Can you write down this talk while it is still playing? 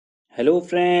Hello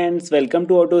friends, welcome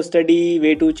to Auto Study,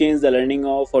 way to change the learning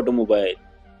of automobile.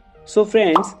 So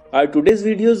friends, our today's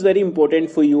video is very important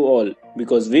for you all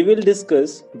because we will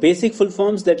discuss basic full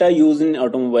forms that are used in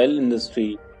automobile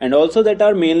industry and also that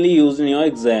are mainly used in your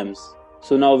exams.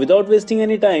 So now without wasting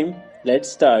any time,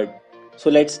 let's start.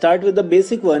 So let's start with the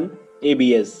basic one,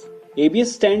 ABS.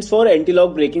 ABS stands for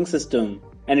anti-lock braking system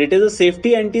and it is a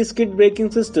safety anti-skid braking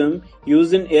system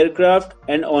used in aircraft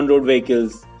and on-road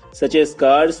vehicles such as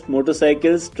cars,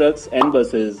 motorcycles, trucks and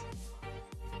buses.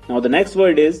 Now the next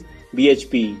word is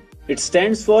BHP. It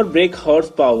stands for brake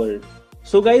horsepower.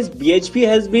 So guys, BHP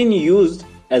has been used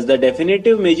as the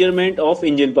definitive measurement of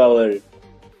engine power.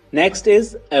 Next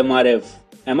is MRF.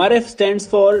 MRF stands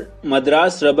for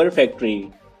Madras Rubber Factory.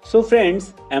 So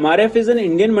friends, MRF is an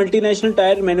Indian multinational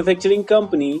tire manufacturing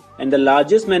company and the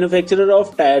largest manufacturer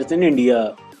of tires in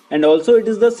India. And also it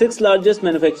is the 6th largest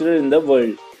manufacturer in the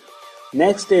world.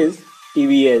 Next is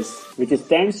TVS, which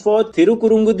stands for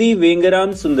Thirukurungudi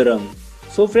Vengaram Sundaram.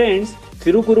 So friends,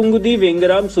 Thirukurungudi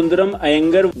Vengaram Sundaram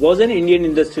Iyengar was an Indian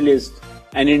industrialist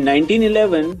and in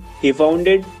 1911 he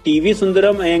founded TV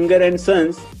Sundaram Iyengar and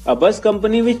Sons, a bus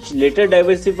company which later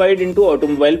diversified into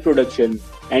automobile production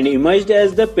and emerged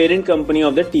as the parent company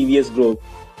of the TVS group.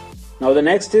 Now the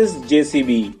next is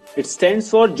JCB. It stands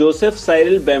for Joseph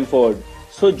Cyril Bamford.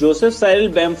 So Joseph Cyril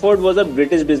Bamford was a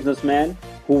British businessman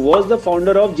who was the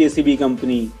founder of JCB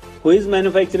company, who is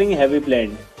manufacturing heavy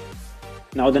plant.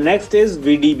 Now the next is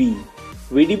VDB.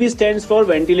 VDB stands for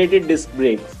ventilated disc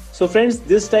brakes. So friends,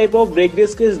 this type of brake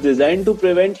disc is designed to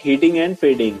prevent heating and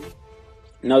fading.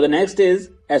 Now the next is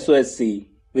SOHC,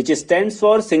 which stands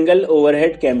for single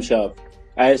overhead camshaft.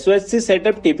 A SOHC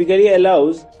setup typically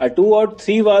allows a 2 or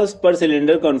 3 valves per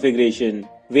cylinder configuration,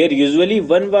 where usually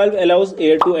one valve allows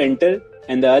air to enter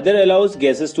and the other allows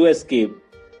gases to escape.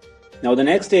 Now the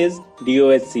next is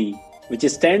DOHC, which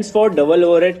stands for double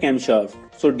overhead camshaft.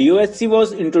 So DOHC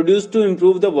was introduced to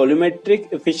improve the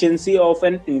volumetric efficiency of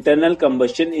an internal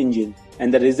combustion engine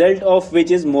and the result of which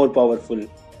is more powerful.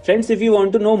 Friends, if you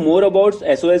want to know more about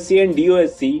SOHC and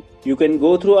DOHC, you can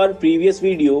go through our previous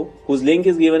video whose link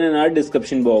is given in our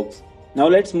description box. Now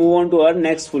let's move on to our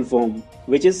next full form,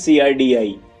 which is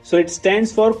CRDI. So it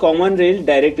stands for Common Rail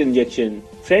Direct Injection.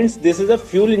 Friends, this is a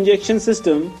fuel injection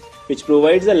system which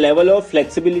provides a level of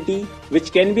flexibility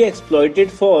which can be exploited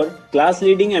for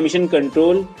class-leading emission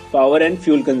control, power and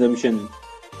fuel consumption.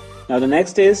 Now the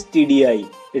next is TDI.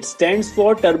 It stands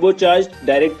for Turbocharged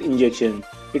Direct Injection.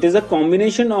 It is a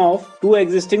combination of two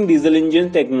existing diesel engine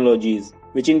technologies,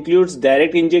 which includes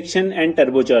direct injection and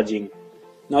turbocharging.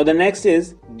 Now the next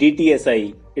is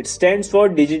DTSI. It stands for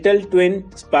Digital Twin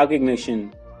Spark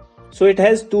Ignition. So it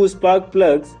has two spark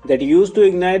plugs that use to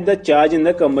ignite the charge in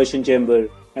the combustion chamber,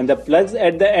 and the plugs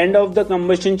at the end of the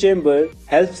combustion chamber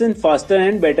helps in faster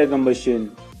and better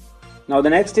combustion. Now the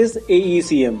next is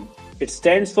AECM. It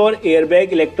stands for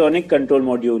Airbag Electronic Control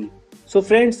Module. So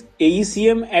friends,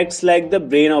 AECM acts like the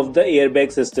brain of the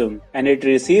airbag system and it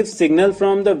receives signal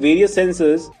from the various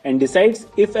sensors and decides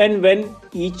if and when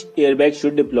each airbag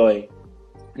should deploy.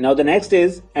 Now the next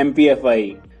is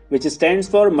MPFI, which stands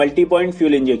for Multi-Point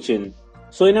Fuel Injection.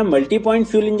 So in a multi-point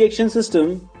fuel injection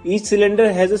system, each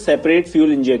cylinder has a separate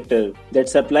fuel injector that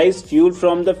supplies fuel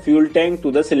from the fuel tank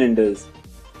to the cylinders.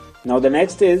 Now the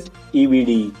next is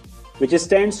EBD, which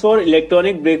stands for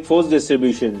Electronic Brake Force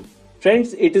Distribution.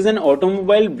 Friends, it is an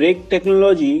automobile brake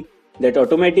technology that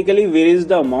automatically varies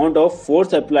the amount of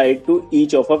force applied to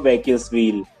each of a vehicle's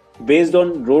wheel based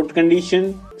on road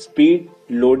condition, speed,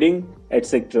 loading,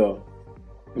 etc.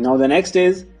 Now the next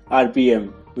is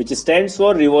RPM, which stands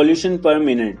for revolution per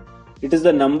minute. It is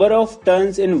the number of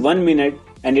turns in 1 minute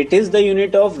and it is the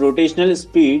unit of rotational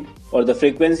speed or the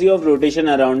frequency of rotation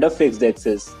around a fixed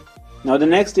axis. Now the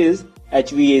next is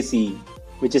HVAC,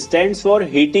 which stands for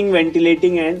heating,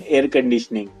 ventilating and air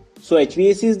conditioning. So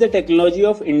HVAC is the technology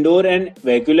of indoor and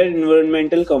vehicular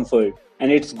environmental comfort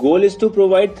and its goal is to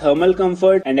provide thermal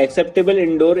comfort and acceptable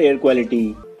indoor air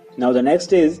quality. Now the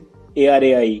next is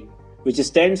ARAI, which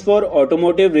stands for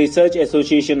Automotive Research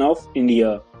Association of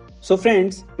India. So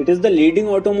friends, it is the leading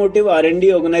automotive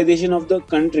R&D organization of the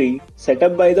country set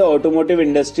up by the automotive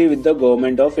industry with the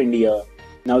government of India.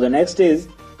 Now the next is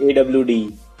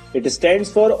AWD. It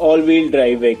stands for All-Wheel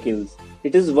Drive Vehicles.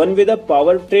 It is one with a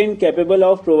powertrain capable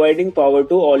of providing power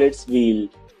to all its wheels.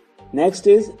 Next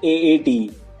is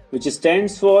AAT, which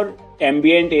stands for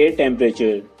Ambient Air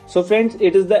Temperature. So friends,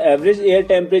 it is the average air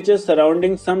temperature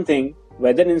surrounding something,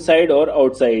 whether inside or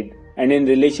outside, and in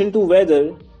relation to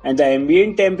weather, and the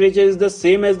ambient temperature is the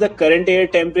same as the current air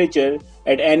temperature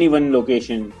at any one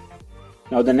location.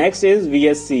 Now the next is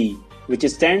VSC, which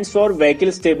stands for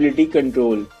Vehicle Stability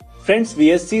Control. Friends,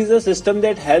 VSC is a system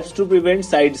that helps to prevent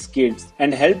side skids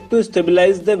and help to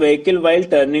stabilize the vehicle while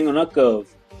turning on a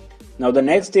curve. Now the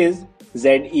next is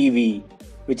ZEV,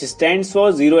 which stands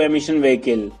for Zero Emission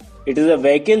Vehicle. It is a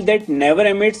vehicle that never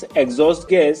emits exhaust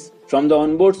gas from the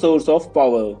onboard source of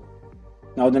power.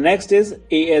 Now the next is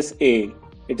ASA.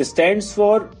 It stands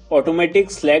for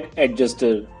Automatic Slack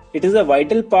Adjuster. It is a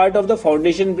vital part of the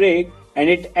foundation brake and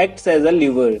it acts as a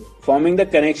lever, forming the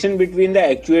connection between the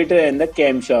actuator and the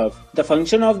camshaft. The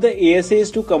function of the ASA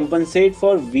is to compensate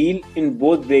for wheel in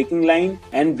both braking line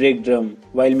and brake drum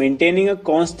while maintaining a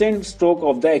constant stroke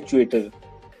of the actuator.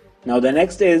 Now the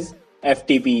next is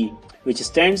FTP, which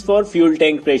stands for Fuel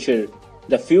Tank Pressure.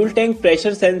 The fuel tank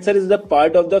pressure sensor is the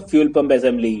part of the fuel pump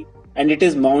assembly and it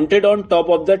is mounted on top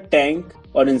of the tank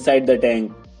or inside the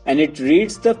tank, and it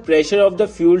reads the pressure of the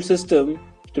fuel system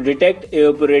to detect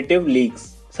evaporative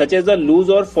leaks such as a loose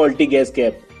or faulty gas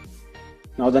cap.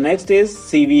 Now the next is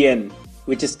CVN,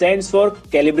 which stands for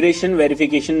Calibration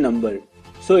Verification Number.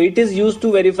 So it is used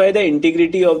to verify the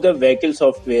integrity of the vehicle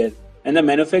software, and the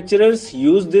manufacturers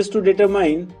use this to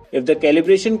determine if the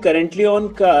calibration currently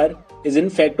on car is in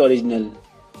fact original.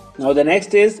 Now the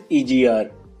next is EGR,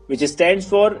 which stands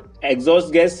for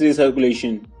Exhaust Gas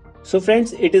Recirculation. So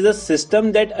friends, it is a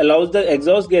system that allows the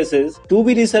exhaust gases to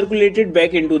be recirculated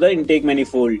back into the intake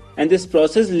manifold, and this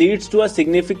process leads to a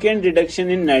significant reduction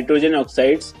in nitrogen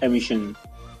oxides emission.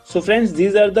 So friends,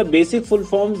 these are the basic full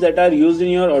forms that are used in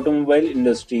your automobile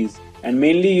industries and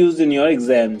mainly used in your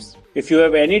exams. If you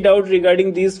have any doubt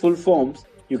regarding these full forms,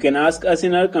 you can ask us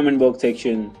in our comment box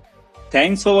section.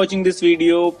 Thanks for watching this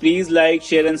video. Please like,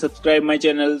 share and subscribe my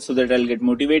channel so that I'll get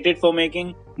motivated for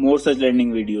making more such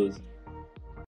learning videos.